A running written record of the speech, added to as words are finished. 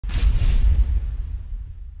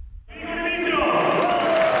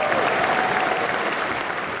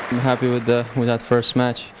I'm happy with that first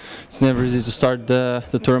match. It's never easy to start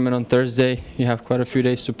the tournament on Thursday. You have quite a few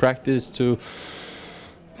days to practice, to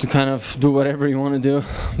kind of do whatever you want to do.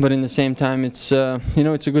 But in the same time, it's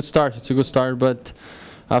it's a good start. It's a good start, but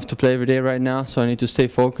I have to play every day right now, so I need to stay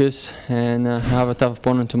focused, and I have a tough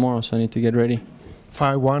opponent tomorrow, so I need to get ready.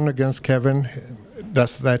 5-1 against Kevin.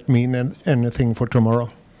 Does that mean anything for tomorrow?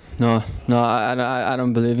 No, I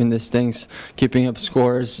don't believe in these things, keeping up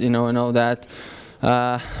scores, and all that.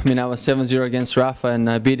 I was 7-0 against Rafa and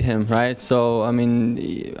I beat him, right? So,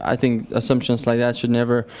 I think assumptions like that should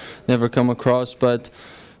never come across. But,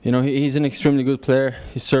 he's an extremely good player.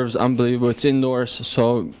 He serves unbelievable. It's indoors,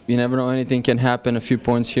 so you never know, anything can happen. A few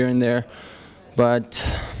points here and there, but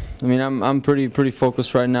I'm pretty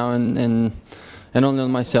focused right now and only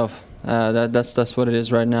on myself. That's what it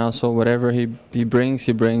is right now. So whatever he brings,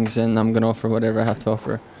 and I'm gonna offer whatever I have to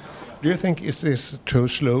offer. Do you think is this too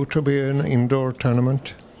slow to be an indoor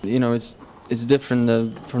tournament? It's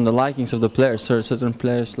different from the likings of the players. So certain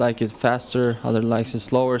players like it faster, others likes it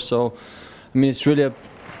slower. So it's really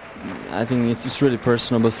I think it's really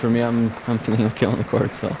personal. But for me, I'm feeling okay on the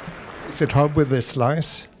court. So is it hard with the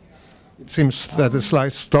slice? It seems that the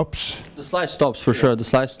slice stops. The slice stops for sure. The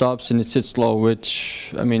slice stops and it sits low,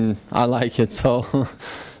 which I like it. So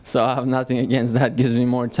I have nothing against that. Gives me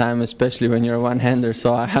more time, especially when you're a one-hander.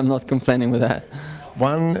 So I'm not complaining with that.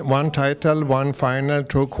 One title, one final,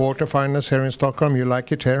 2 quarterfinals here in Stockholm. You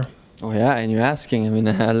like it here? Oh yeah, and you're asking.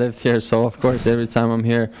 I lived here, so of course every time I'm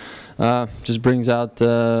here, just brings out.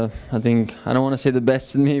 I think I don't want to say the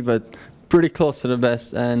best in me, but pretty close to the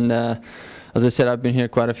best. And as I said, I've been here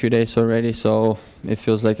quite a few days already, so it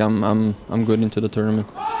feels like I'm good into the tournament.